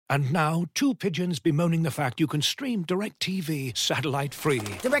And now, two pigeons bemoaning the fact you can stream DirecTV satellite-free.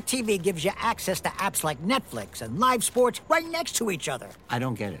 DirecTV gives you access to apps like Netflix and live sports right next to each other. I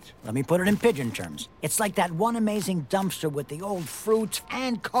don't get it. Let me put it in pigeon terms. It's like that one amazing dumpster with the old fruits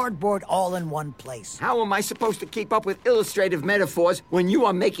and cardboard all in one place. How am I supposed to keep up with illustrative metaphors when you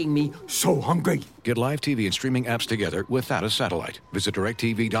are making me so hungry? Get live TV and streaming apps together without a satellite. Visit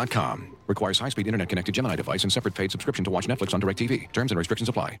DirecTV.com. Requires high-speed internet-connected Gemini device and separate paid subscription to watch Netflix on DirecTV. Terms and restrictions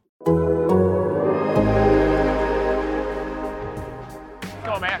apply. Go,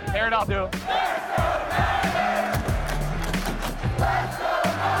 man. Tear it out, dude.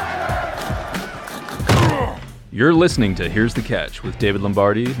 You're listening to Here's the Catch with David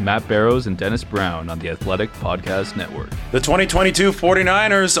Lombardi, Matt Barrows, and Dennis Brown on the Athletic Podcast Network. The 2022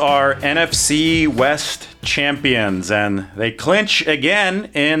 49ers are NFC West champions, and they clinch again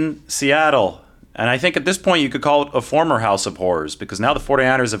in Seattle. And I think at this point you could call it a former House of Horrors, because now the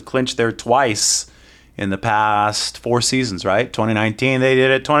 49ers have clinched there twice in the past 4 seasons, right? 2019 they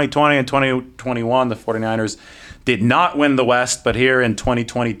did it, 2020 and 2021 the 49ers did not win the West, but here in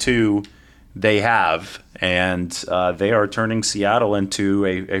 2022 they have. And they are turning Seattle into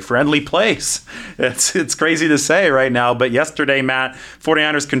a friendly place. It's crazy to say right now, but yesterday, Matt,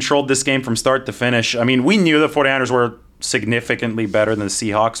 49ers controlled this game from start to finish. I mean, we knew the 49ers were significantly better than the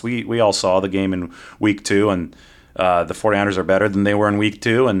Seahawks. We all saw the game in week 2, and the 49ers are better than they were in week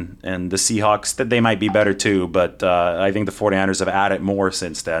 2, and the Seahawks, they might be better too, but I think the 49ers have added more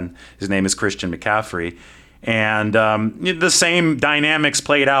since then. His name is Christian McCaffrey. And the same dynamics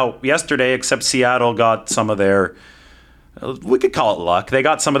played out yesterday, except Seattle got some of their, we could call it luck. They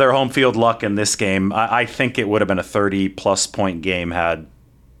got some of their home field luck in this game. I think it would have been a 30-plus point game had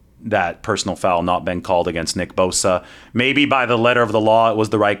that personal foul not been called against Nick Bosa. Maybe by the letter of the law, it was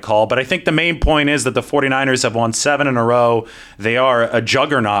the right call. But I think the main point is that the 49ers have won 7 in a row. They are a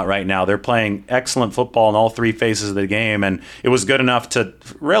juggernaut right now. They're playing excellent football in all 3 phases of the game. And it was good enough to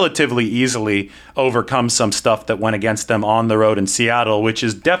relatively easily overcome some stuff that went against them on the road in Seattle, which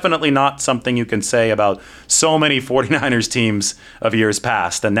is definitely not something you can say about so many 49ers teams of years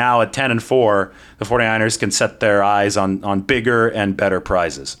past. And now at 10-4, the 49ers can set their eyes on bigger and better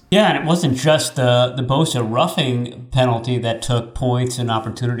prizes. Yeah, and it wasn't just the Bosa roughing penalty that took points and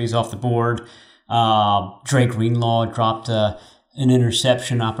opportunities off the board. Dre Greenlaw dropped an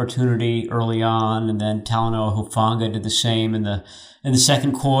interception opportunity early on, and then Talanoa Hufanga did the same in the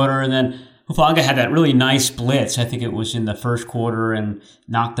second quarter, and then Hufanga had that really nice blitz. I think it was in the first quarter, and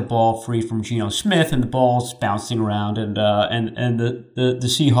knocked the ball free from Geno Smith, and the ball's bouncing around, and the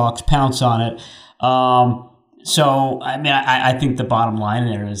Seahawks pounce on it. So, I mean, I think the bottom line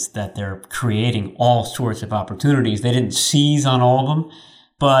there is that they're creating all sorts of opportunities. They didn't seize on all of them,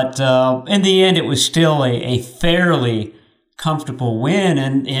 but in the end, it was still a fairly comfortable win.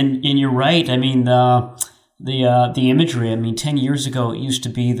 And you're right. I mean, the imagery. I mean, 10 years ago, it used to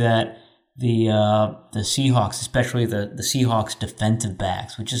be that the Seahawks, especially the Seahawks defensive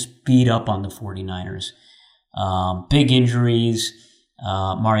backs, would just beat up on the 49ers. Big injuries.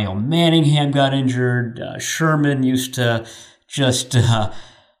 Mario Manningham got injured. Sherman used to just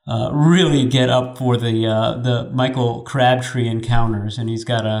really get up for the Michael Crabtree encounters, and he's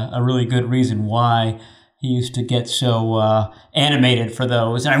got a really good reason why he used to get so animated for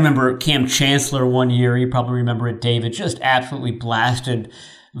those. And I remember Cam Chancellor one year, you probably remember it, David, just absolutely blasted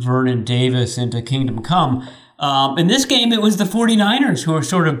Vernon Davis into Kingdom Come. In this game, it was the 49ers who were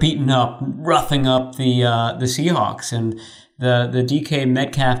sort of beating up, roughing up the Seahawks, and the DK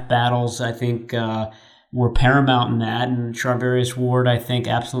Metcalf battles, I think, were paramount in that, and Charvarius Ward, I think,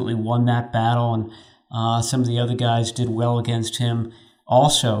 absolutely won that battle, and some of the other guys did well against him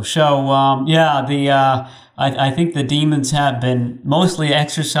also. So, I think the demons have been mostly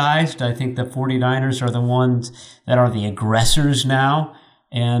exercised. I think the 49ers are the ones that are the aggressors now,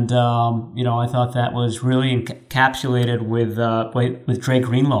 and I thought that was really encapsulated with Dre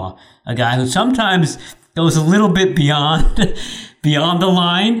Greenlaw, a guy who sometimes goes a little bit beyond the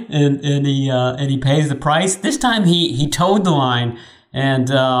line, and he pays the price. This time he towed the line, and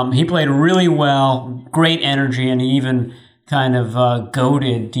he played really well, great energy, and he even kind of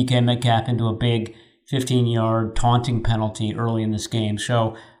goaded DK Metcalf into a big 15-yard taunting penalty early in this game.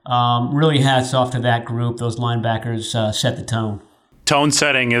 So really hats off to that group. Those linebackers set the tone. Tone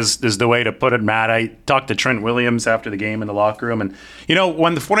setting is the way to put it, Matt. I talked to Trent Williams after the game in the locker room. And,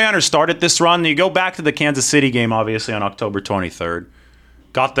 when the 49ers started this run, you go back to the Kansas City game, obviously, on October 23rd.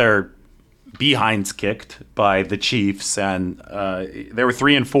 Got their behinds kicked by the Chiefs, and they were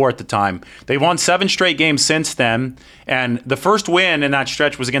 3-4 at the time. They've won 7 straight games since then. And the first win in that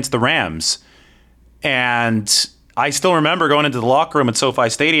stretch was against the Rams. And I still remember going into the locker room at SoFi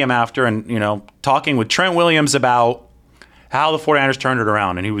Stadium after and, talking with Trent Williams about how the 49ers turned it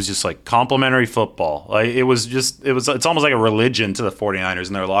around. And he was just like, complimentary football. Like, it's almost like a religion to the 49ers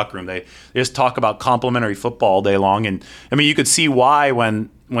in their locker room. They just talk about complimentary football all day long. And I mean, you could see why when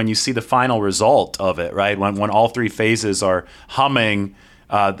you see the final result of it, right? When all three phases are humming,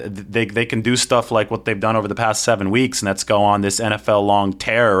 they can do stuff like what they've done over the past 7 weeks, and that's go on this NFL long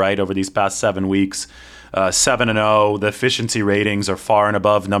tear, right, over these past 7 weeks. 7-0, the efficiency ratings are far and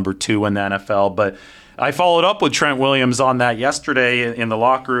above number 2 in the NFL. But I followed up with Trent Williams on that yesterday in the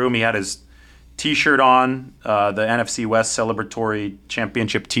locker room. He had his T-shirt on, the NFC West celebratory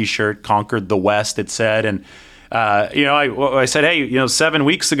championship T-shirt, conquered the West, it said. And, I said, hey, 7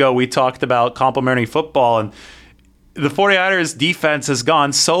 weeks ago we talked about complimentary football, and the 49ers defense has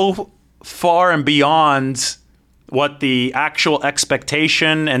gone so far and beyond what the actual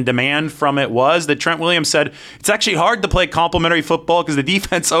expectation and demand from it was that Trent Williams said it's actually hard to play complimentary football because the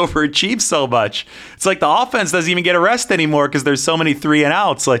defense overachieves so much. It's like the offense doesn't even get a rest anymore because there's so many 3 and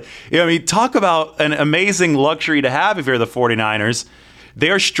outs. Like, talk about an amazing luxury to have if you're the 49ers. They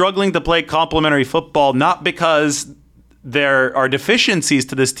are struggling to play complimentary football, not because there are deficiencies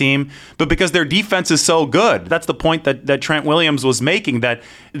to this team, but because their defense is so good. That's the point that Trent Williams was making, that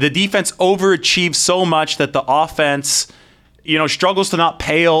the defense overachieves so much that the offense, struggles to not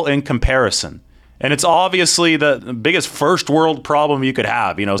pale in comparison. And it's obviously the biggest first world problem you could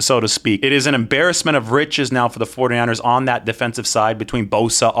have, so to speak. It is an embarrassment of riches now for the 49ers on that defensive side between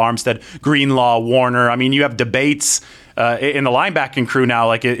Bosa, Armstead, Greenlaw, Warner. I mean, you have debates in the linebacking crew now,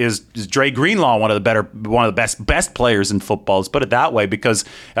 like is Dre Greenlaw one of the best players in football? Let's put it that way, because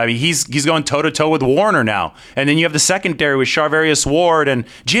he's going toe to toe with Warner now, and then you have the secondary with Charvarius Ward and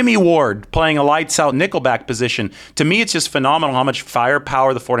Jimmy Ward playing a lights out nickelback position. To me, it's just phenomenal how much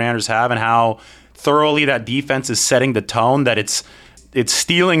firepower the 49ers have and how thoroughly that defense is setting the tone, that it's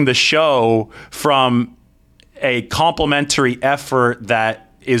stealing the show from a complementary effort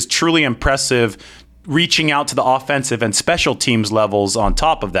that is truly impressive, reaching out to the offensive and special teams levels on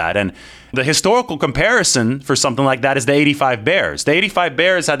top of that. And the historical comparison for something like that is the 85 Bears. The 85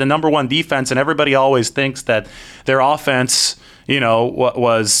 Bears had the number 1 defense, and everybody always thinks that their offense,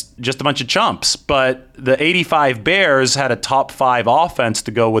 was just a bunch of chumps. But the 85 Bears had a top 5 offense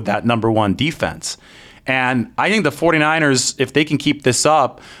to go with that number 1 defense. And I think the 49ers, if they can keep this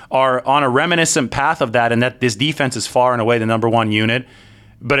up, are on a reminiscent path of that, and that this defense is far and away the number 1 unit.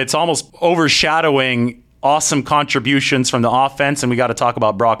 But it's almost overshadowing awesome contributions from the offense, and we got to talk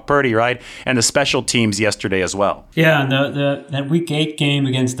about Brock Purdy, right? And the special teams yesterday as well. Yeah, and that Week 8 game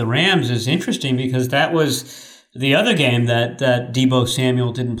against the Rams is interesting because that was the other game that Deebo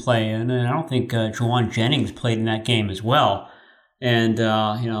Samuel didn't play in, and I don't think Juwan Jennings played in that game as well. And,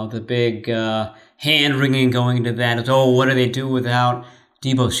 the big hand-wringing going into that is, what do they do without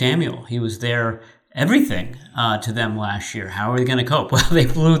Deebo Samuel? He was there everything to them last year. How are they going to cope? Well, they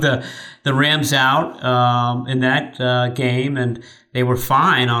blew the Rams out in that game, and they were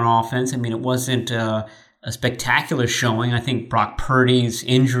fine on offense. I mean, it wasn't a spectacular showing. I think Brock Purdy's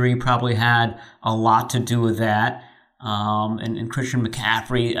injury probably had a lot to do with that. And Christian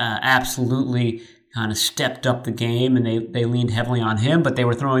McCaffrey absolutely kind of stepped up the game, and they leaned heavily on him, but they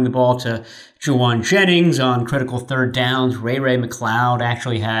were throwing the ball to Juwan Jennings on critical third downs. Ray McLeod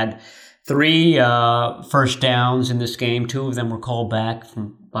actually had 3 first downs in this game. 2 of them were called back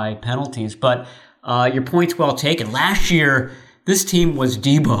by penalties. But your point's well taken. Last year, this team was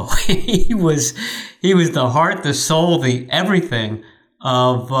Deebo. he was the heart, the soul, the everything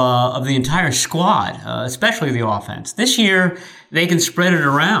of the entire squad, especially the offense. This year, they can spread it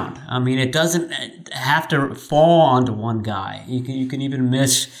around. I mean, it doesn't have to fall onto one guy. You can even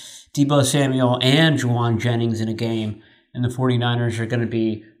miss Deebo Samuel and Juwan Jennings in a game, and the 49ers are going to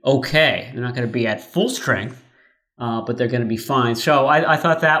be okay. They're not going to be at full strength, but they're going to be fine. So I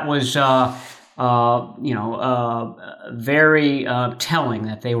thought that was very telling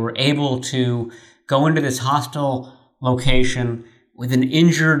that they were able to go into this hostile location with an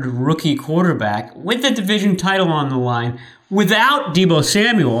injured rookie quarterback with the division title on the line without Deebo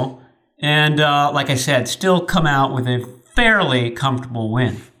Samuel, and like I said, still come out with a fairly comfortable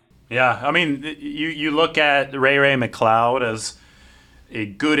win. Yeah, I mean, you look at Ray McLeod as a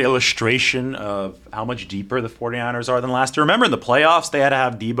good illustration of how much deeper the 49ers are than last year. Remember in the playoffs, they had to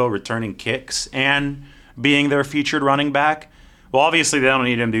have Deebo returning kicks and being their featured running back. Well, obviously, they don't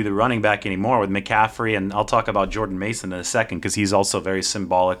need him to do the running back anymore with McCaffrey, and I'll talk about Jordan Mason in a second because he's also very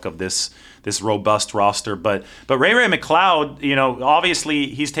symbolic of this robust roster. But Ray McLeod, obviously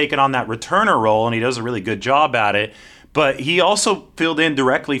he's taken on that returner role, and he does a really good job at it. But he also filled in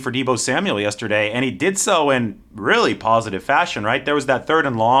directly for Deebo Samuel yesterday, and he did so in really positive fashion, right? There was that 3rd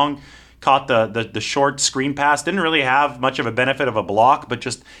and long, caught the short screen pass, didn't really have much of a benefit of a block, but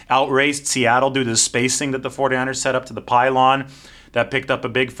just outraced Seattle due to the spacing that the 49ers set up to the pylon that picked up a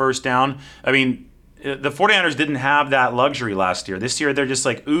big first down. I mean, the 49ers didn't have that luxury last year. This year, they're just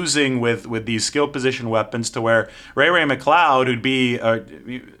like oozing with these skill position weapons to where Ray McCloud would be,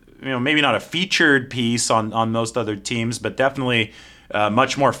 maybe not a featured piece on most other teams, but definitely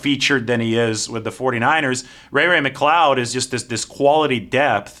much more featured than he is with the 49ers. Ray McCloud is just this quality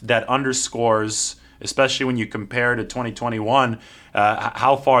depth that underscores, especially when you compare to 2021,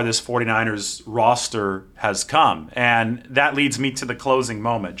 how far this 49ers roster has come. And that leads me to the closing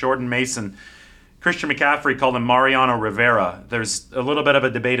moment. Jordan Mason, Christian McCaffrey called him Mariano Rivera. There's a little bit of a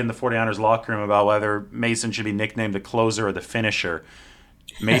debate in the 49ers locker room about whether Mason should be nicknamed the closer or the finisher.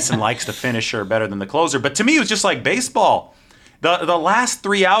 Mason likes the finisher better than the closer. But to me, it was just like baseball. The last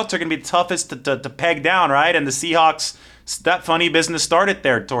 3 outs are going to be the toughest to peg down, right? And the Seahawks, that funny business started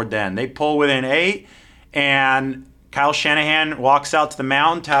there toward the end. They pull within 8, and Kyle Shanahan walks out to the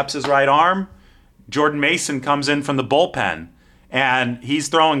mound, taps his right arm. Jordan Mason comes in from the bullpen, and he's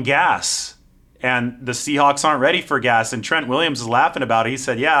throwing gas. And the Seahawks aren't ready for gas. And Trent Williams is laughing about it. He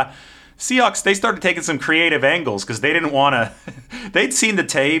said, yeah, Seahawks, they started taking some creative angles because they didn't want to. They'd seen the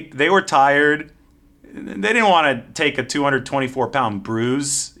tape. They were tired. They didn't want to take a 224-pound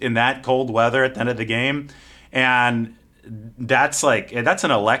bruise in that cold weather at the end of the game. And that's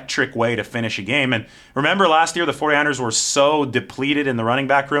an electric way to finish a game. And remember last year, the 49ers were so depleted in the running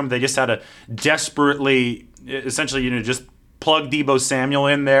back room. They just had to desperately, essentially, just plug Deebo Samuel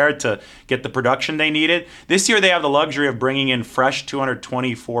in there to get the production they needed. This year, they have the luxury of bringing in fresh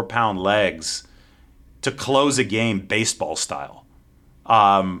 224-pound legs to close a game baseball style.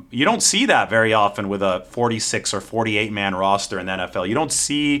 You don't see that very often with a 46 or 48-man roster in the NFL. You don't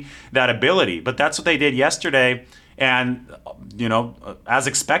see that ability, but that's what they did yesterday. And, as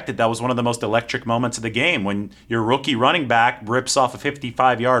expected, that was one of the most electric moments of the game when your rookie running back rips off a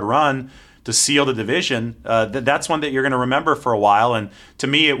 55-yard run to seal the division. That's one that you're going to remember for a while. And to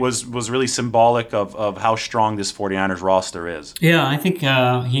me, it was really symbolic of how strong this 49ers roster is. Yeah, I think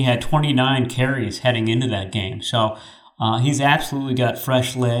he had 29 carries heading into that game. So he's absolutely got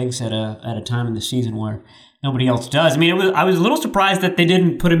fresh legs at a time in the season where nobody else does. I mean, I was a little surprised that they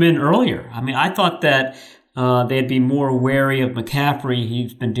didn't put him in earlier. I mean, I thought that they'd be more wary of McCaffrey.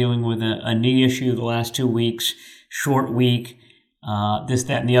 He's been dealing with a knee issue the last 2 weeks, short week. This,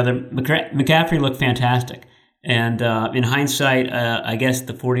 that, and the other. McCaffrey looked fantastic. And in hindsight, I guess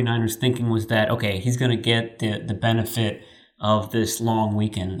the 49ers thinking was that, okay, he's going to get the benefit of this long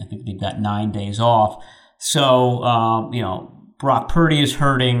weekend. I think they've got 9 days off. So, Brock Purdy is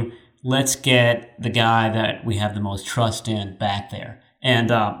hurting. Let's get the guy that we have the most trust in back there.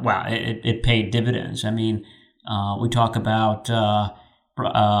 And, it paid dividends. I mean, we talk about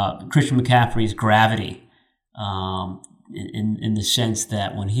Christian McCaffrey's gravity. In the sense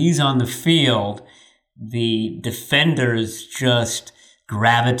that when he's on the field, the defenders just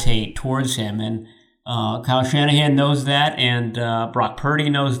gravitate towards him. And Kyle Shanahan knows that, and Brock Purdy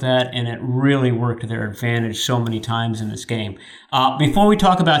knows that, and it really worked to their advantage so many times in this game. Before we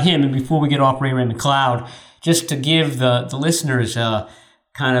talk about him and before we get off Ray McCloud, just to give the listeners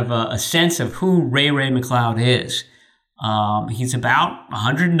kind of a sense of who Ray McCloud is. He's about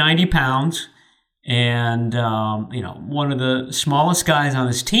 190 pounds. And, one of the smallest guys on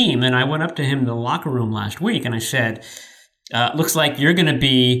his team. And I went up to him in the locker room last week and I said, looks like you're going to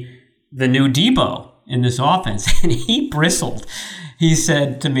be the new Deebo in this offense. And he bristled. He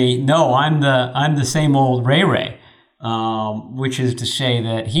said to me, no, I'm the same old Ray, which is to say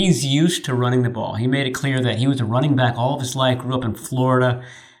that he's used to running the ball. He made it clear that he was a running back all of his life, grew up in Florida.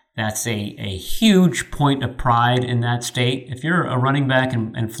 That's a huge point of pride in that state. If you're a running back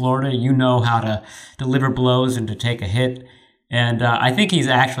in Florida, you know how to deliver blows and to take a hit. And I think he's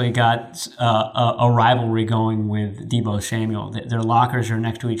actually got a rivalry going with Deebo Samuel. Their lockers are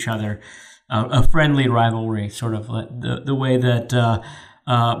next to each other, a friendly rivalry, sort of the way that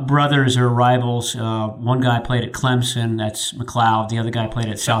brothers are rivals. One guy played at Clemson, that's McCloud. The other guy played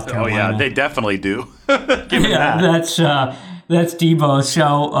at South Carolina. Oh, yeah, they definitely do. Give me that. That's Deebo.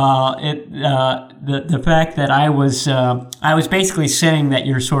 So the fact that I was basically saying that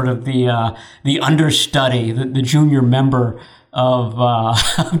you're sort of the understudy, the junior member of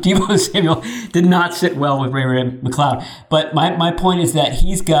Deebo Samuel did not sit well with Ray McCloud. But my point is that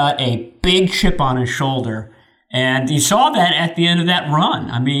he's got a big chip on his shoulder, and you saw that at the end of that run.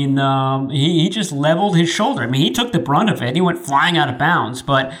 I mean, he just leveled his shoulder. I mean, he took the brunt of it. He went flying out of bounds,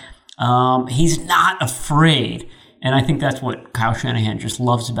 but he's not afraid. And I think that's what Kyle Shanahan just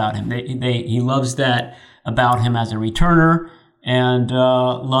loves about him. He loves that about him as a returner, and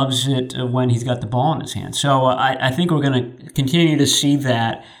loves it when he's got the ball in his hand. So I think we're going to continue to see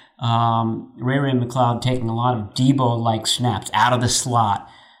that. Ray McCloud taking a lot of Debo-like snaps out of the slot,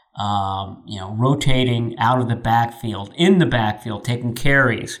 rotating out of the backfield, in the backfield, taking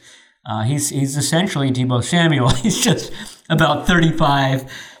carries. He's essentially Debo Samuel. He's just about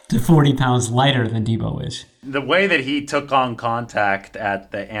 35 to 40 pounds lighter than Debo is. The way that he took on contact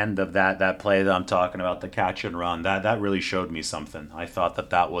at the end of that play that I'm talking about, the catch and run, that really showed me something. I thought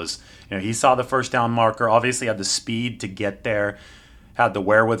that was, he saw the first down marker, obviously had the speed to get there, had the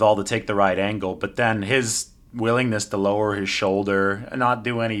wherewithal to take the right angle, but then his willingness to lower his shoulder and not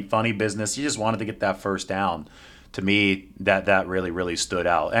do any funny business, he just wanted to get that first down. To me, that really, really stood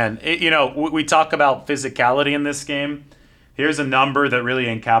out. And, we talk about physicality in this game. Here's a number that really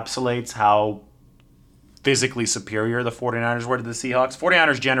encapsulates how physically superior the 49ers were to the Seahawks.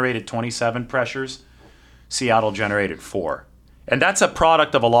 49ers generated 27 pressures. Seattle generated 4. And that's a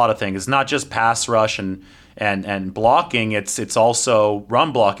product of a lot of things. It's not just pass rush and blocking. It's also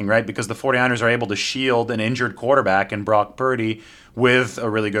run blocking, right? Because the 49ers are able to shield an injured quarterback in Brock Purdy with a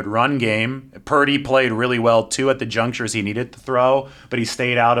really good run game. Purdy played really well, too, at the junctures he needed to throw, but he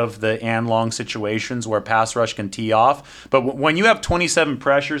stayed out of the and long situations where pass rush can tee off. But when you have 27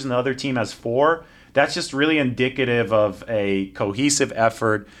 pressures and the other team has 4, that's just really indicative of a cohesive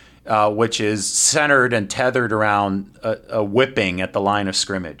effort, which is centered and tethered around a whipping at the line of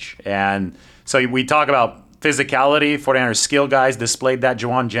scrimmage. And so we talk about physicality. 49ers skill guys displayed that.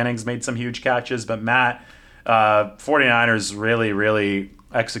 Juwan Jennings made some huge catches. But Matt, 49ers really, really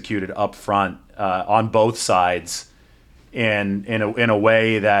executed up front on both sides in a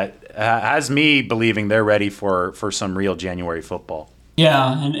way that has me believing they're ready for some real January football.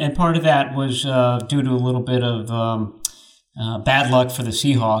 Yeah, and part of that was due to a little bit of bad luck for the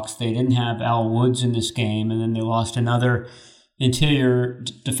Seahawks. They didn't have Al Woods in this game, and then they lost another interior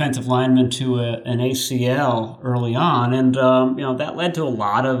defensive lineman to an ACL early on. And, that led to a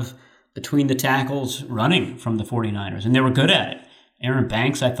lot of between the tackles running from the 49ers, and they were good at it. Aaron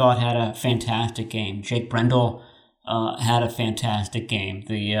Banks, I thought, had a fantastic game. Jake Brendel had a fantastic game.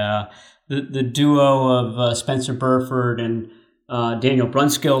 The duo of Spencer Burford and Daniel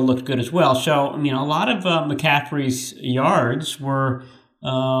Brunskill looked good as well. So, a lot of McCaffrey's yards were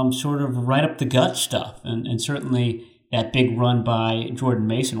sort of right up the gut stuff. And certainly that big run by Jordan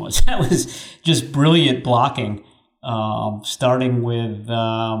Mason was just brilliant blocking, starting with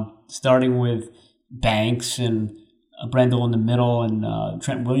Banks and Brendel in the middle, and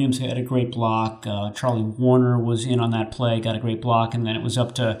Trent Williams had a great block. Charlie Warner was in on that play, got a great block, and then it was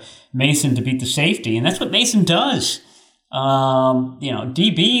up to Mason to beat the safety. And that's what Mason does.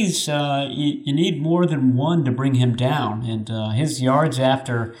 DBs, you need more than one to bring him down. And his yards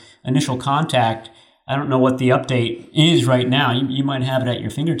after initial contact, I don't know what the update is right now. You might have it at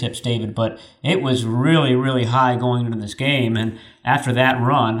your fingertips, David, but it was really, really high going into this game. And after that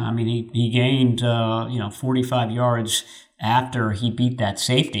run, he gained 45 yards after he beat that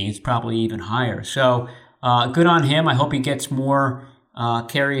safety. It's probably even higher. So good on him. I hope he gets more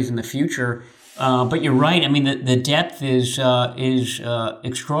carries in the future. But you're right. The depth is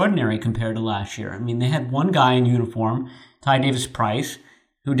extraordinary compared to last year. They had one guy in uniform, Ty Davis-Price,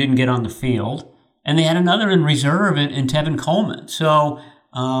 who didn't get on the field, and they had another in reserve in Tevin Coleman. So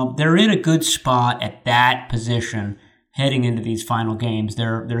they're in a good spot at that position heading into these final games.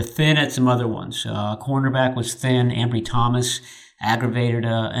 They're thin at some other ones. Cornerback was thin. Ambry Thomas aggravated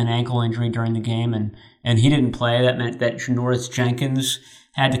an ankle injury during the game, and he didn't play. That meant that Janoris Jenkins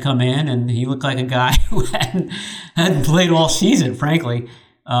had to come in, and he looked like a guy who hadn't played all season, frankly.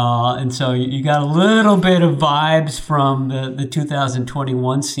 And so you got a little bit of vibes from the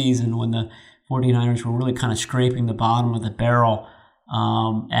 2021 season when the 49ers were really kind of scraping the bottom of the barrel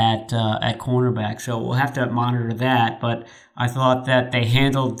at cornerback. So we'll have to monitor that. But I thought that they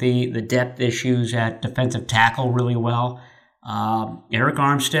handled the depth issues at defensive tackle really well. Eric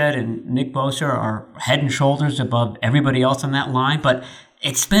Armstead and Nick Bosa are head and shoulders above everybody else on that line, but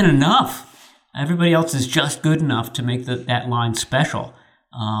it's been enough. Everybody else is just good enough to make that line special.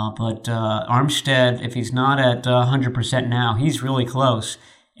 But Armstead, if he's not at 100% now, he's really close.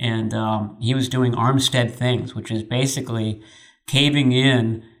 And he was doing Armstead things, which is basically caving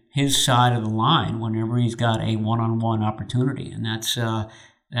in his side of the line whenever he's got a one-on-one opportunity. And that's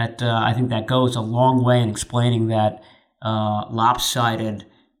I think that goes a long way in explaining that lopsided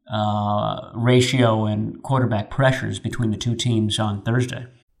ratio and quarterback pressures between the two teams on Thursday.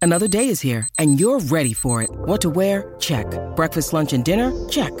 Another day is here, and you're ready for it. What to wear? Check. Breakfast, lunch, and dinner?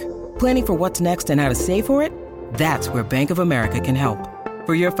 Check. Planning for what's next and how to save for it? That's where Bank of America can help.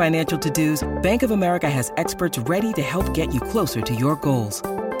 For your financial to-dos, Bank of America has experts ready to help get you closer to your goals.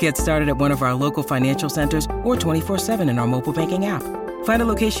 Get started at one of our local financial centers or 24/7 in our mobile banking app. Find a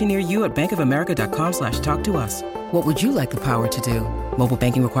location near you at bankofamerica.com/talktous. What would you like the power to do? Mobile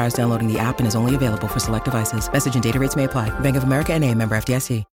banking requires downloading the app and is only available for select devices. Message and data rates may apply. Bank of America NA, member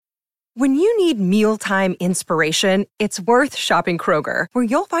FDIC. When you need mealtime inspiration, it's worth shopping Kroger, where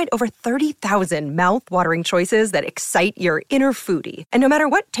you'll find over 30,000 mouth-watering choices that excite your inner foodie. And no matter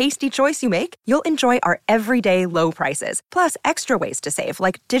what tasty choice you make, you'll enjoy our everyday low prices, plus extra ways to save,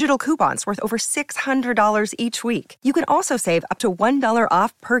 like digital coupons worth over $600 each week. You can also save up to $1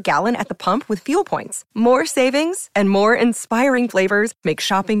 off per gallon at the pump with fuel points. More savings and more inspiring flavors make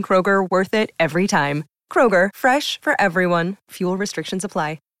shopping Kroger worth it every time. Kroger, fresh for everyone. Fuel restrictions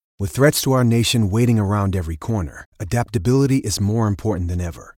apply. With threats to our nation waiting around every corner, adaptability is more important than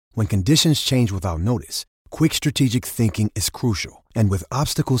ever. When conditions change without notice, quick strategic thinking is crucial. And with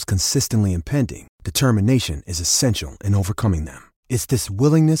obstacles consistently impending, determination is essential in overcoming them. It's this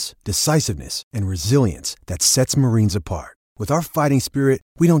willingness, decisiveness, and resilience that sets Marines apart. With our fighting spirit,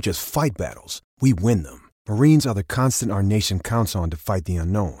 we don't just fight battles, we win them. Marines are the constant our nation counts on to fight the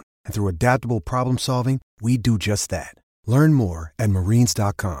unknown. And through adaptable problem solving, we do just that. Learn more at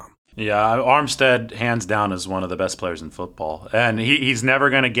Marines.com. Yeah, Armstead, hands down, is one of the best players in football. And he's never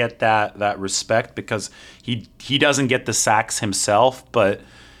going to get that respect because he doesn't get the sacks himself. But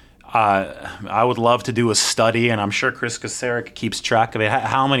I would love to do a study, and I'm sure Chris Kasarik keeps track of it.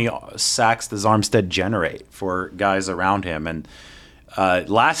 How many sacks does Armstead generate for guys around him? And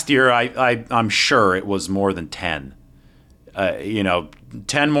last year, I'm sure it was more than 10.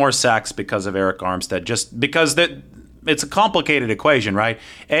 10 more sacks because of Eric Armstead, just because it's a complicated equation, right?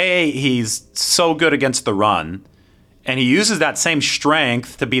 He's so good against the run, and he uses that same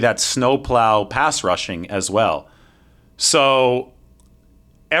strength to be that snowplow pass rushing as well. So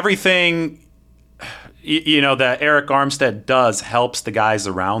everything, that Eric Armstead does helps the guys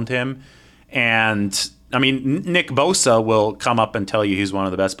around him. And, I mean, Nick Bosa will come up and tell you he's one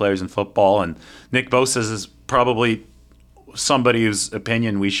of the best players in football, and Nick Bosa is probably somebody whose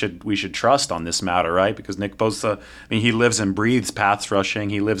opinion we should trust on this matter, right? Because Nick Bosa, he lives and breathes pass rushing.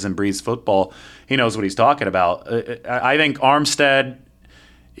 He lives and breathes football. He knows what he's talking about. I think Armstead,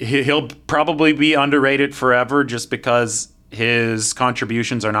 he'll probably be underrated forever just because his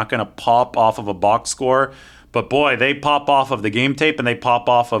contributions are not going to pop off of a box score. But boy, they pop off of the game tape, and they pop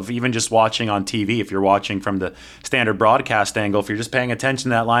off of even just watching on TV. If you're watching from the standard broadcast angle, if you're just paying attention to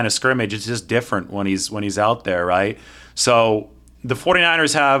that line of scrimmage, it's just different when he's out there, right? So the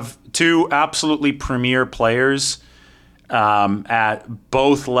 49ers have two absolutely premier players at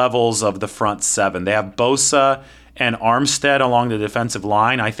both levels of the front seven. They have Bosa and Armstead along the defensive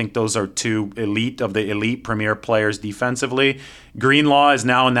line. I think those are two elite premier players defensively. Greenlaw is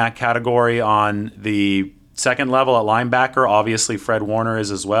now in that category on the second level at linebacker. Obviously, Fred Warner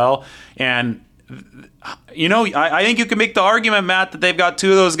is as well. And, I think you can make the argument, Matt, that they've got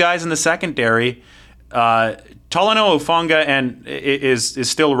two of those guys in the secondary. Talanoa Hufanga is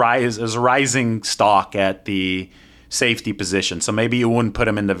still a rising stock at the safety position. So maybe you wouldn't put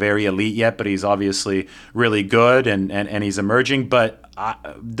him in the very elite yet, but he's obviously really good and he's emerging. But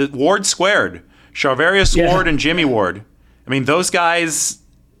the Ward squared, Charvarius Ward and Jimmy Ward. Those guys,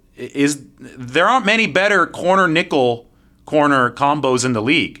 there aren't many better corner-nickel corner combos in the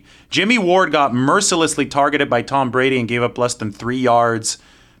league. Jimmy Ward got mercilessly targeted by Tom Brady and gave up less than 3 yards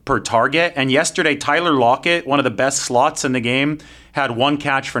per target. And yesterday, Tyler Lockett, one of the best slots in the game, had 1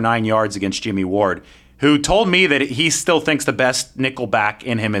 catch for 9 yards against Jimmy Ward, who told me that he still thinks the best nickel back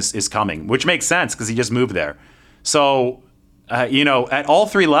in him is coming, which makes sense because he just moved there. So, at all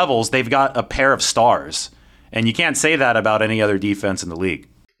three levels, they've got a pair of stars. And you can't say that about any other defense in the league.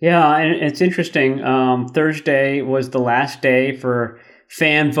 Yeah, and it's interesting. Thursday was the last day for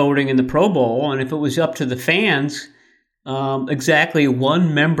fan voting in the Pro Bowl, and if it was up to the fans, exactly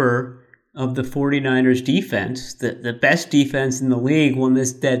one member of the 49ers defense, the best defense in the league, one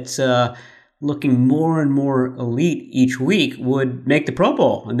that's looking more and more elite each week, would make the Pro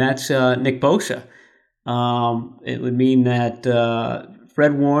Bowl, and that's Nick Bosa. It would mean that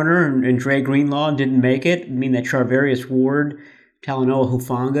Fred Warner and Dre Greenlaw didn't make it. It would mean that Charvarius Ward, Talanoa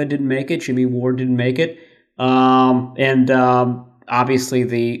Hufanga didn't make it. Jimmy Ward didn't make it. And obviously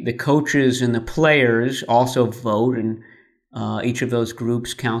the coaches and the players also vote, and each of those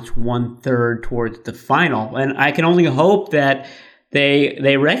groups counts 1/3 towards the final. And I can only hope that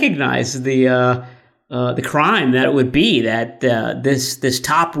they recognize the crime that it would be that this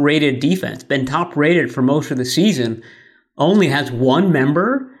top-rated defense, been top-rated for most of the season, only has one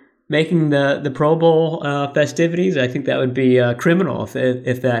member making the Pro Bowl festivities. I think that would be criminal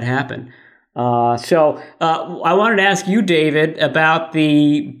if that happened. So I wanted to ask you, David, about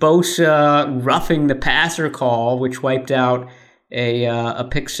the Bosa roughing the passer call, which wiped out a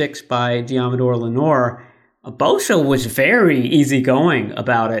pick six by Diamador Lenore. Bosa was very easygoing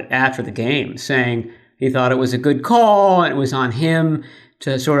about it after the game, saying he thought it was a good call and it was on him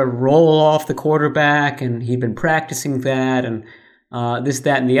to sort of roll off the quarterback, and he'd been practicing that and this,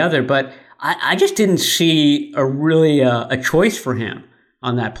 that, and the other. But I just didn't see a choice for him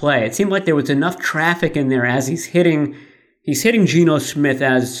on that play. It seemed like there was enough traffic in there as he's hitting Geno Smith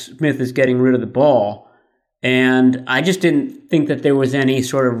as Smith is getting rid of the ball. And I just didn't think that there was any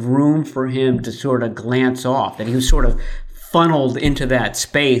sort of room for him to sort of glance off, that he was sort of funneled into that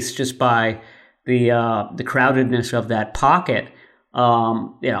space just by the crowdedness of that pocket.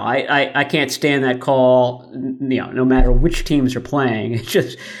 I can't stand that call, no matter which teams are playing. It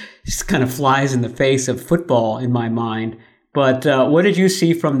just kind of flies in the face of football in my mind. But what did you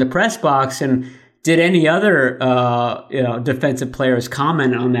see from the press box, and did any other defensive players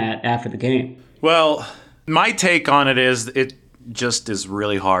comment on that after the game? Well, my take on it is it just is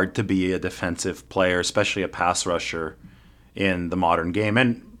really hard to be a defensive player, especially a pass rusher in the modern game.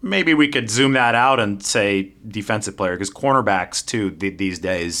 And maybe we could zoom that out and say defensive player, because cornerbacks too these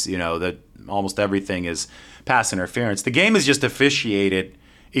days, that almost everything is pass interference. The game is just officiated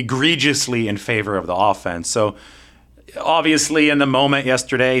egregiously in favor of the offense. So obviously in the moment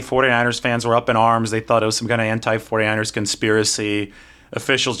yesterday, 49ers fans were up in arms. They thought it was some kind of anti-49ers conspiracy.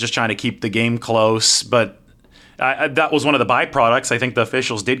 Officials just trying to keep the game close, but that was one of the byproducts. I think the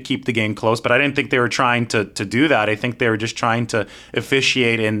officials did keep the game close, but I didn't think they were trying to do that. I think they were just trying to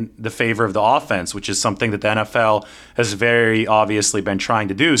officiate in the favor of the offense, which is something that the NFL has very obviously been trying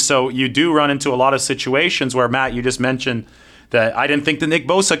to do. So you do run into a lot of situations where, Matt, you just mentioned that I didn't think that Nick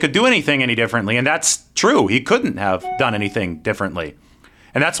Bosa could do anything any differently, and that's true. He couldn't have done anything differently.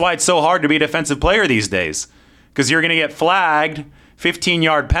 And that's why it's so hard to be a defensive player these days, because you're going to get flagged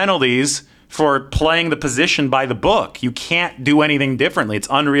 15-yard penalties for playing the position by the book. You can't do anything differently. It's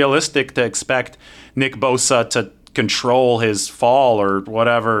unrealistic to expect Nick Bosa to control his fall or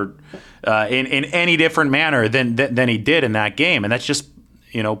whatever in any different manner than he did in that game. And that's just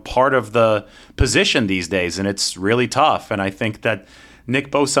part of the position these days, and it's really tough. And I think that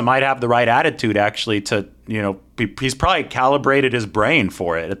Nick Bosa might have the right attitude, actually, to, he's probably calibrated his brain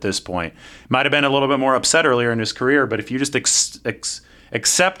for it at this point. Might have been a little bit more upset earlier in his career, but if you just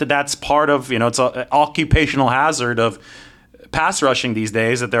accept that that's part of, it's an occupational hazard of pass rushing these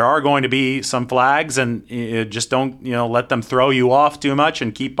days, that there are going to be some flags, and you just don't, let them throw you off too much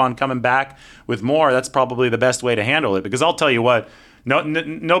and keep on coming back with more. That's probably the best way to handle it, because I'll tell you what,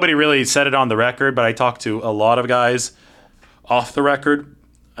 nobody really said it on the record, but I talked to a lot of guys off the record.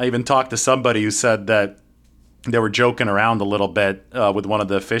 I even talked to somebody who said that they were joking around a little bit with one of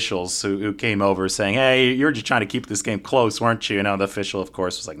the officials who came over saying, hey, you're just trying to keep this game close, weren't you? The official, of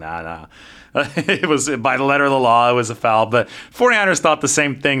course, was like, nah. It was, by the letter of the law, it was a foul. But 49ers thought the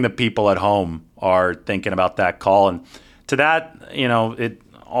same thing that people at home are thinking about that call. And to that,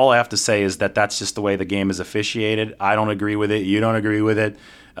 all I have to say is that that's just the way the game is officiated. I don't agree with it. You don't agree with it.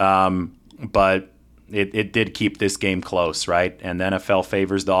 But it did keep this game close, right? And the NFL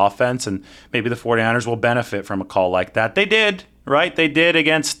favors the offense, and maybe the 49ers will benefit from a call like that. They did, right? They did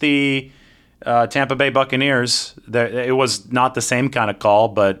against the Tampa Bay Buccaneers. It was not the same kind of call,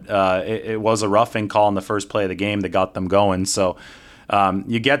 but it was a roughing call in the first play of the game that got them going. So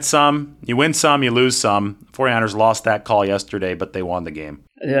you get some, you win some, you lose some. 49ers lost that call yesterday, but they won the game.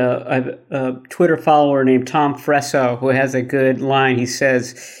 I have a Twitter follower named Tom Fresso who has a good line. He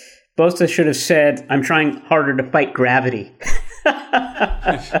says, Bosa should have said, I'm trying harder to fight gravity.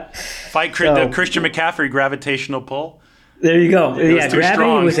 Fight the Christian McCaffrey gravitational pull. There you go. Yeah,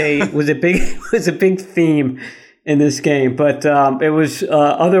 gravity was a big theme in this game, but it was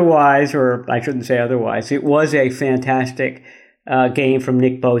otherwise, or I shouldn't say otherwise, it was a fantastic game from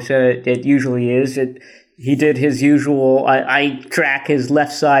Nick Bosa. It usually is. He did his usual, I track his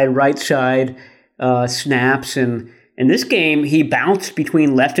left side, right side snaps, and in this game, he bounced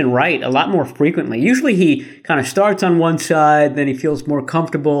between left and right a lot more frequently. Usually he kind of starts on one side, then he feels more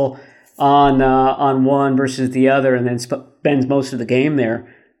comfortable on one versus the other, and then spends most of the game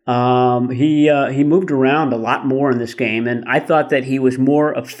there. He moved around a lot more in this game, and I thought that he was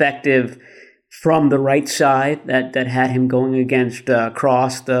more effective from the right side that had him going against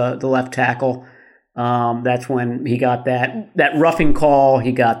Cross, the left tackle. That's when he got that roughing call.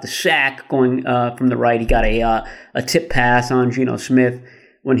 He got the sack going from the right. He got a tip pass on Geno Smith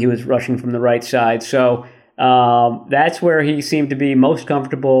when he was rushing from the right side. So that's where he seemed to be most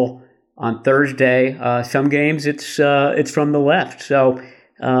comfortable on Thursday. Some games it's from the left. So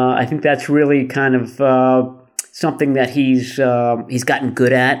I think that's really kind of something that he's gotten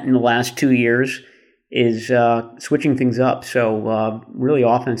good at in the last 2 years, is switching things up. So really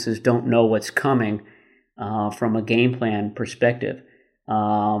offenses don't know what's coming from a game plan perspective.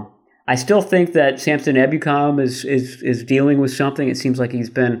 I still think that Samson Ebukam is dealing with something. It seems like he's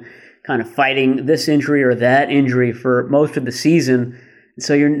been kind of fighting this injury or that injury for most of the season.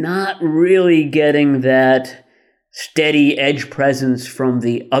 So you're not really getting that steady edge presence from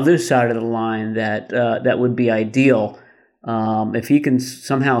the other side of the line that would be ideal. If he can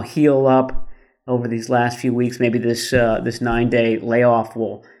somehow heal up over these last few weeks, maybe this 9-day layoff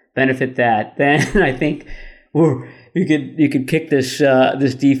will benefit that. Then I think you could kick this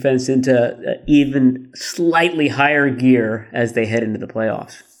defense into even slightly higher gear as they head into the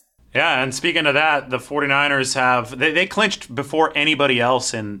playoffs. Yeah, and speaking of that, the 49ers they clinched before anybody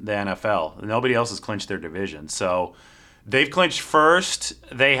else in the NFL. Nobody else has clinched their division. So they've clinched first.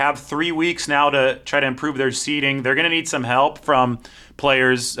 They have 3 weeks now to try to improve their seeding. They're going to need some help from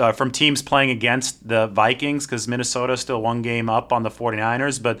players, from teams playing against the Vikings, because Minnesota's still 1 game up on the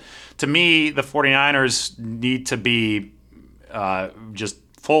 49ers. But to me, the 49ers need to be just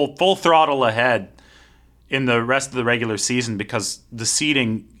full throttle ahead in the rest of the regular season, because the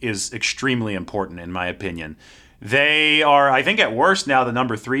seeding is extremely important, in my opinion. They are, I think, at worst now the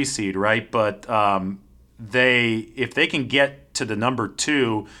number 3 seed, right? But if they can get to the number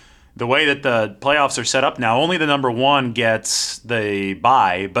 2, the way that the playoffs are set up now, only the number 1 gets the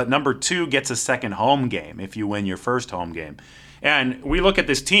bye, but number 2 gets a second home game if you win your first home game. And we look at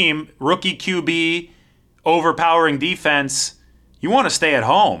this team, rookie QB, overpowering defense. You want to stay at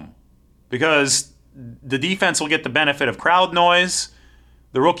home because the defense will get the benefit of crowd noise.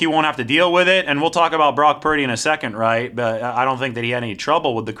 The rookie won't have to deal with it. And we'll talk about Brock Purdy in a second, right? But I don't think that he had any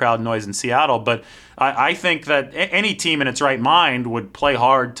trouble with the crowd noise in Seattle. But I think that any team in its right mind would play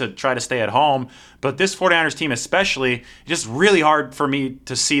hard to try to stay at home. But this 49ers team especially, it's just really hard for me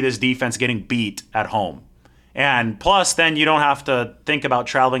to see this defense getting beat at home. And plus, then you don't have to think about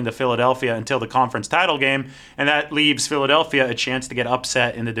traveling to Philadelphia until the conference title game. And that leaves Philadelphia a chance to get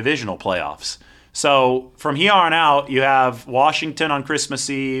upset in the divisional playoffs. So from here on out, you have Washington on Christmas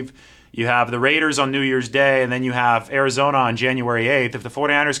Eve, you have the Raiders on New Year's Day, and then you have Arizona on January 8th. If the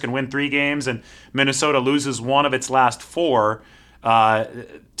 49ers can win 3 games and Minnesota loses 1 of its last 4,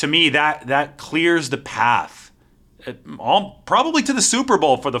 to me that clears the path probably to the Super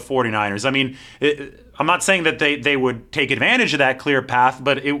Bowl for the 49ers. I mean, I'm not saying that they would take advantage of that clear path,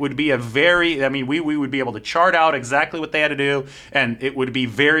 but it would be we would be able to chart out exactly what they had to do, and it would be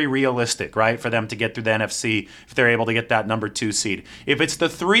very realistic, right, for them to get through the NFC if they're able to get that number 2 seed. If it's the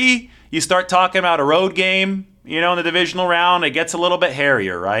 3, you start talking about a road game, in the divisional round, it gets a little bit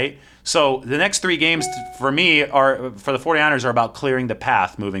hairier, right? So the next 3 games for me for the 49ers are about clearing the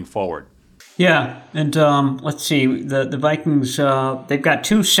path moving forward. Yeah, and let's see, the Vikings, they've got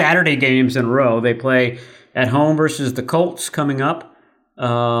 2 Saturday games in a row. They play at home versus the Colts coming up.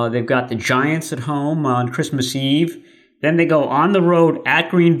 They've got the Giants at home on Christmas Eve. Then they go on the road at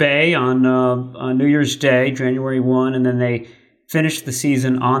Green Bay on New Year's Day, January 1, and then they finish the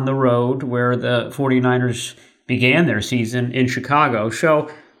season on the road where the 49ers began their season in Chicago. So,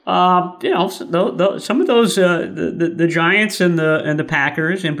 some of those the Giants and the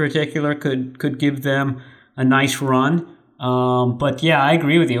Packers in particular could give them a nice run. But yeah, I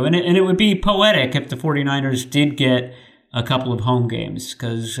agree with you, and it would be poetic if the 49ers did get a couple of home games,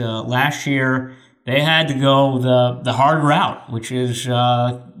 because last year they had to go the hard route, which is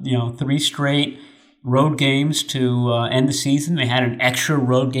 3 straight road games to end the season. They had an extra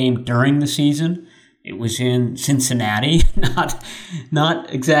road game during the season. It was in Cincinnati,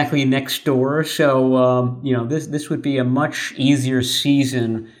 not exactly next door. So, this would be a much easier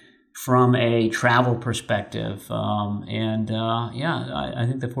season from a travel perspective. I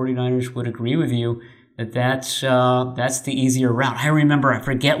think the 49ers would agree with you that that's the easier route. I remember, I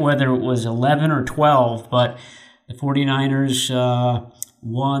forget whether it was 11 or 12, but the 49ers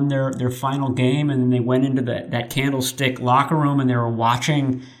won their final game, and then they went into that Candlestick locker room, and they were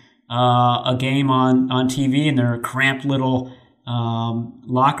watching a game on TV in their cramped little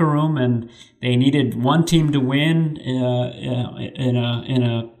locker room, and they needed one team to win in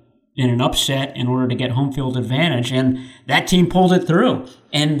an upset in order to get home field advantage, and that team pulled it through.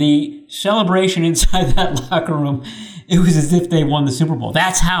 And the celebration inside that locker room, it was as if they won the Super Bowl.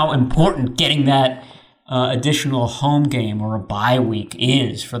 That's how important getting that additional home game or a bye week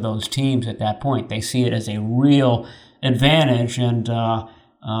is for those teams at that point. They see it as a real advantage, and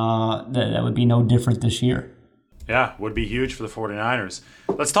that would be no different this year. Yeah, would be huge for the 49ers.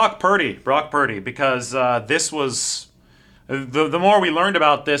 Let's talk Brock Purdy, because this was... The more we learned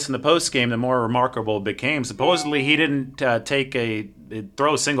about this in the postgame, the more remarkable it became. Supposedly, he didn't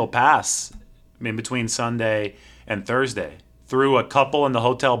throw a single pass in between Sunday and Thursday. Threw a couple in the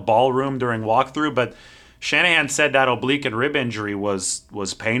hotel ballroom during walkthrough, but Shanahan said that oblique and rib injury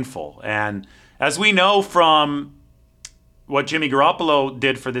was painful. And as we know from what Jimmy Garoppolo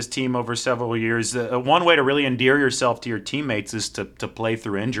did for this team over several years, one way to really endear yourself to your teammates is to play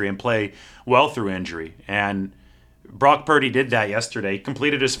through injury and play well through injury. And Brock Purdy did that yesterday. He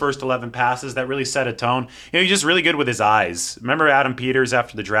completed his first 11 passes. That really set a tone. He's just really good with his eyes. Remember Adam Peters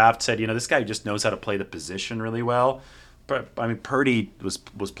after the draft said, this guy just knows how to play the position really well. But I mean, Purdy was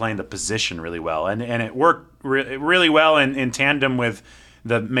playing the position really well, and it worked really well in tandem with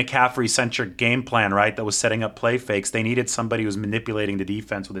the McCaffrey-centric game plan, right? That was setting up play fakes. They needed somebody who was manipulating the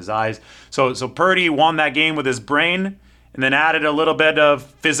defense with his eyes. So Purdy won that game with his brain, and then added a little bit of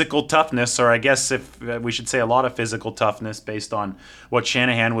physical toughness, or I guess if we should say a lot of physical toughness based on what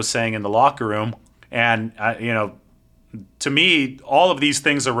Shanahan was saying in the locker room. And, to me, all of these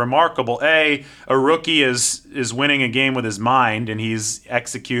things are remarkable. A rookie is winning a game with his mind, and he's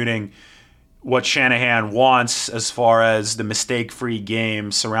executing what Shanahan wants as far as the mistake-free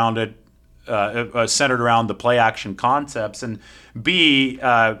game centered around the play-action concepts. And B,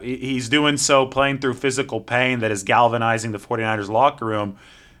 he's doing so playing through physical pain that is galvanizing the 49ers locker room.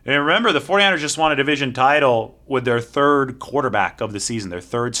 And remember, the 49ers just won a division title with their third quarterback of the season, their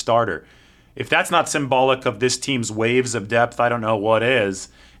third starter. If that's not symbolic of this team's waves of depth, I don't know what is.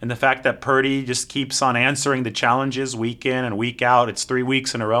 And the fact that Purdy just keeps on answering the challenges week in and week out, it's 3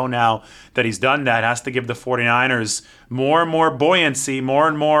 weeks in a row now that he's done that, has to give the 49ers more and more buoyancy, more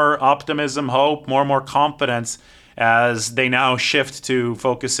and more optimism, hope, more and more confidence as they now shift to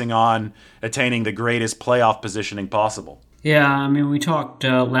focusing on attaining the greatest playoff positioning possible. Yeah, I mean, we talked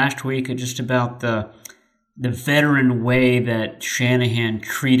last week just about the veteran way that Shanahan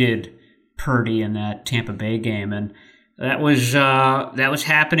treated Purdy in that Tampa Bay game, and that was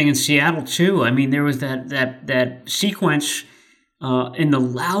happening in Seattle too. I mean, there was that sequence in the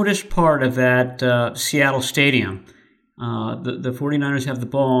loudest part of that Seattle stadium. The 49ers have the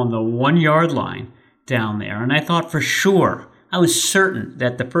ball on the 1 yard line down there, and I thought for sure, I was certain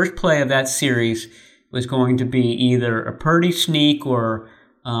that the first play of that series was going to be either a Purdy sneak or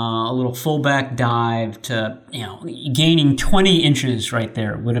a little fullback dive to, gaining 20 inches right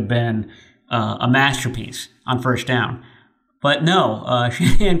there would have been a masterpiece on first down. But no,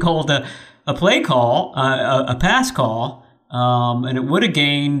 Shanahan called a play call, a pass call, and it would have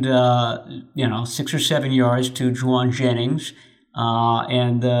gained, 6 or 7 yards to Juwan Jennings.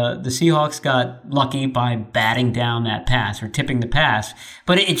 And the Seahawks got lucky by batting down that pass or tipping the pass.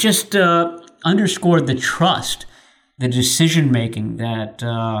 But it just underscored the trust, the decision-making that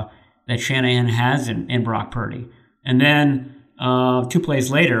Shanahan has in Brock Purdy. And then 2 plays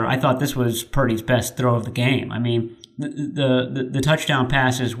later, I thought this was Purdy's best throw of the game. I mean, the touchdown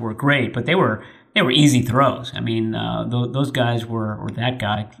passes were great, but they were easy throws. I mean, those guys or that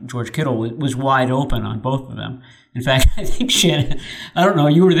guy, George Kittle, was wide open on both of them. In fact, I think Shanahan, I don't know,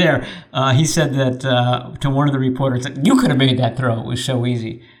 you were there. He said that to one of the reporters that you could have made that throw. It was so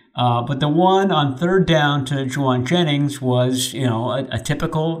easy. But the one on third down to Juwan Jennings was, a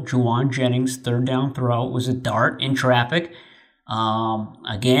typical Juwan Jennings third down throw. It was a dart in traffic.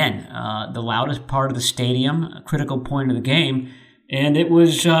 Again, the loudest part of the stadium, a critical point of the game, and it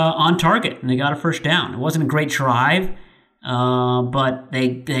was on target, and they got a first down. It wasn't a great drive, but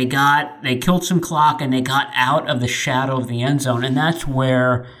they killed some clock, and they got out of the shadow of the end zone, and that's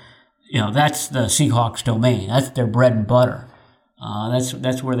where, that's the Seahawks' domain. That's their bread and butter.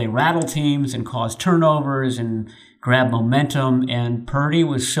 That's where they rattle teams and cause turnovers and grab momentum, and Purdy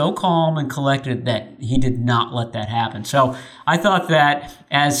was so calm and collected that he did not let that happen. So I thought that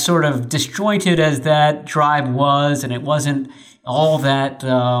as sort of disjointed as that drive was, and it wasn't all that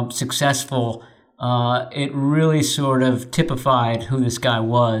successful, it really sort of typified who this guy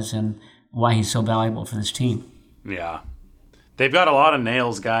was and why he's so valuable for this team. Yeah. They've got a lot of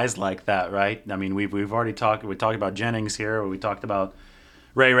nails, guys like that, right? I mean, we've already talked about Jennings here. We talked about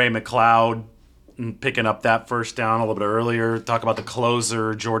Ray McLeod picking up that first down a little bit earlier. Talk about the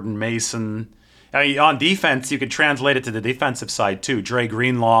closer, Jordan Mason. I mean, on defense, you could translate it to the defensive side too. Dre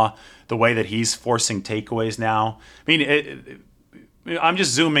Greenlaw, the way that he's forcing takeaways now. I mean, I'm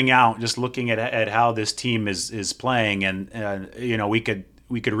just zooming out, just looking at how this team is playing, and we could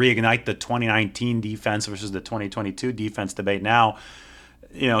reignite the 2019 defense versus the 2022 defense debate now.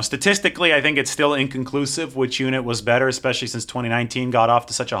 statistically, I think it's still inconclusive which unit was better, especially since 2019 got off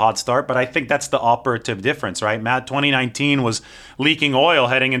to such a hot start. But I think that's the operative difference, right, Matt? 2019 was leaking oil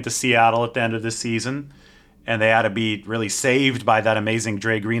heading into Seattle at the end of the season, and they had to be really saved by that amazing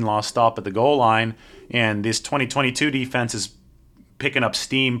Dre Greenlaw stop at the goal line. And this 2022 defense is picking up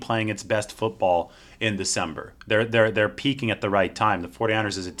steam, playing its best football in December. They're peaking at the right time. The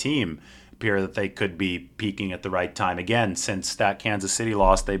 49ers as a team appear that they could be peaking at the right time. Again, since that Kansas City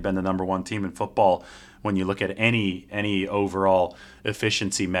loss, they've been the number one team in football when you look at any overall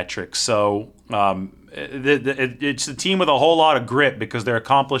efficiency metrics. So it's a team with a whole lot of grit because they're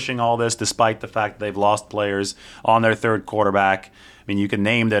accomplishing all this despite the fact that they've lost players on their third quarterback. I mean, you can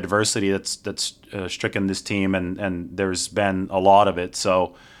name the adversity that's stricken this team, and there's been a lot of it.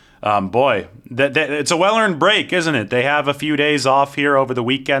 So, it's a well-earned break, isn't it? They have a few days off here over the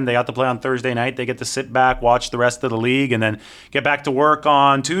weekend. They got to play on Thursday night. They get to sit back, watch the rest of the league, and then get back to work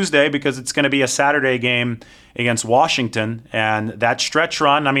on Tuesday because it's going to be a Saturday game against Washington. And that stretch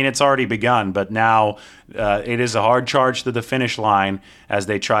run, I mean, it's already begun, but now it is a hard charge to the finish line as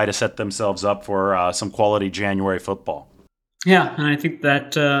they try to set themselves up for some quality January football. Yeah, and I think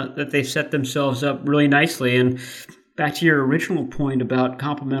that they set themselves up really nicely. And back to your original point about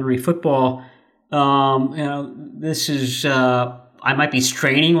complementary football, this is I might be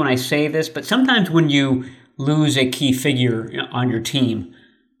straining when I say this, but sometimes when you lose a key figure on your team,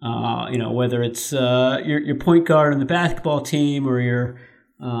 whether it's your point guard on the basketball team or your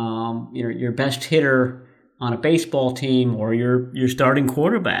best hitter on a baseball team or your starting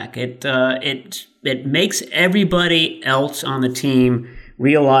quarterback, it makes everybody else on the team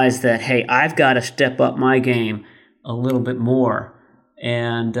realize that, hey, I've got to step up my game a little bit more.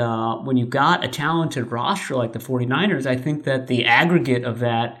 And when you've got a talented roster like the 49ers, I think that the aggregate of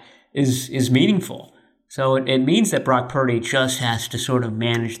that is meaningful. So it means that Brock Purdy just has to sort of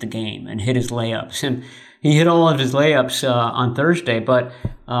manage the game and hit his layups. And he hit all of his layups on Thursday, but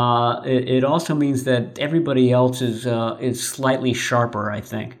it also means that everybody else is slightly sharper, I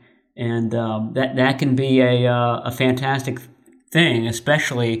think. And that can be a fantastic thing,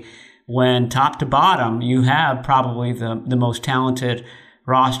 especially when top to bottom you have probably the most talented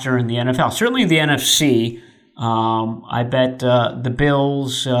roster in the NFL. Certainly the NFC. I bet the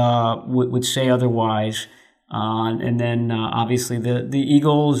Bills would say otherwise. And then obviously the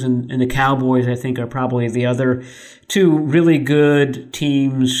Eagles and the Cowboys, I think, are probably the other two really good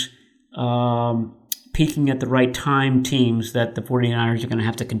teams, peaking at the right time teams that the 49ers are going to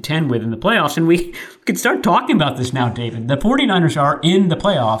have to contend with in the playoffs. And we could start talking about this now, David. The 49ers are in the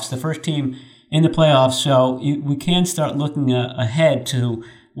playoffs, the first team in the playoffs, so we can start looking ahead to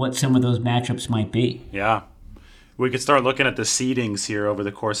what some of those matchups might be. Yeah. We could start looking at the seedings here over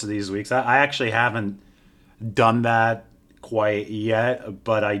the course of these weeks. I actually haven't done that quite yet,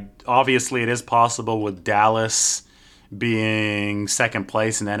 but obviously it is possible with Dallas being second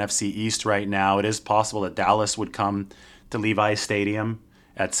place in the NFC East right now. It is possible that Dallas would come to Levi's Stadium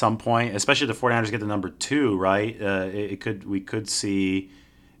at some point, especially if the 49ers get to number 2, right? We could see.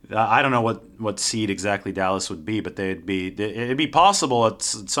 I don't know what seed exactly Dallas would be, but it'd be possible at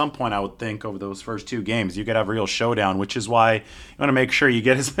some point, I would think, over those first 2 games. You could have a real showdown, which is why you want to make sure you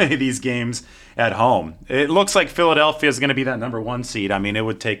get as many of these games at home. It looks like Philadelphia is going to be that number 1 seed. I mean, it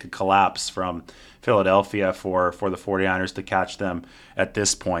would take a collapse from Philadelphia for the 49ers to catch them at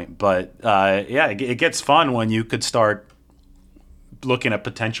this point. But, it gets fun when you could start looking at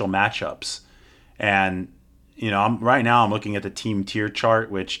potential matchups. And right now I'm looking at the team tier chart,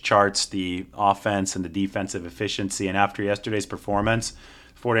 which charts the offense and the defensive efficiency. And after yesterday's performance,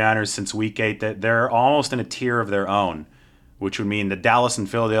 49ers since week 8, they're almost in a tier of their own, which would mean that Dallas and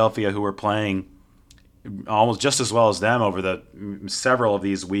Philadelphia, who are playing almost just as well as them over the several of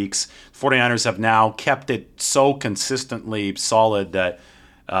these weeks, 49ers have now kept it so consistently solid that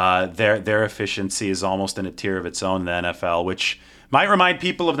their efficiency is almost in a tier of its own in the NFL, which might remind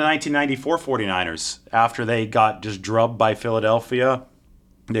people of the 1994 49ers. After they got just drubbed by Philadelphia,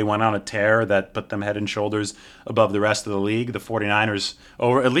 they went on a tear that put them head and shoulders above the rest of the league. The 49ers,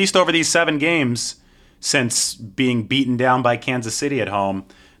 at least over these 7 games, since being beaten down by Kansas City at home,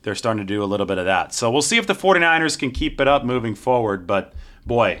 they're starting to do a little bit of that. So we'll see if the 49ers can keep it up moving forward. But,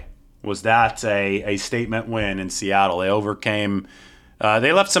 boy, was that a statement win in Seattle. They overcame...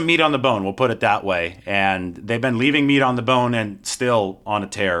 they left some meat on the bone, we'll put it that way. And they've been leaving meat on the bone and still on a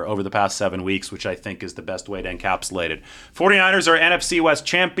tear over the past 7 weeks, which I think is the best way to encapsulate it. 49ers are NFC West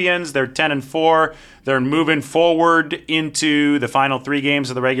champions. They're 10-4. They're moving forward into the final 3 games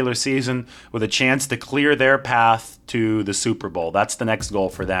of the regular season with a chance to clear their path to the Super Bowl. That's the next goal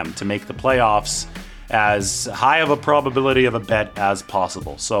for them, to make the playoffs as high of a probability of a bet as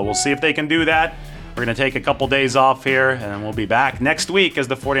possible. So we'll see if they can do that. We're going to take a couple days off here, and then we'll be back next week as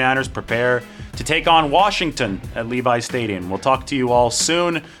the 49ers prepare to take on Washington at Levi Stadium. We'll talk to you all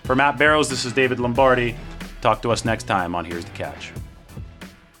soon. For Matt Barrows, this is David Lombardi. Talk to us next time on Here's the Catch.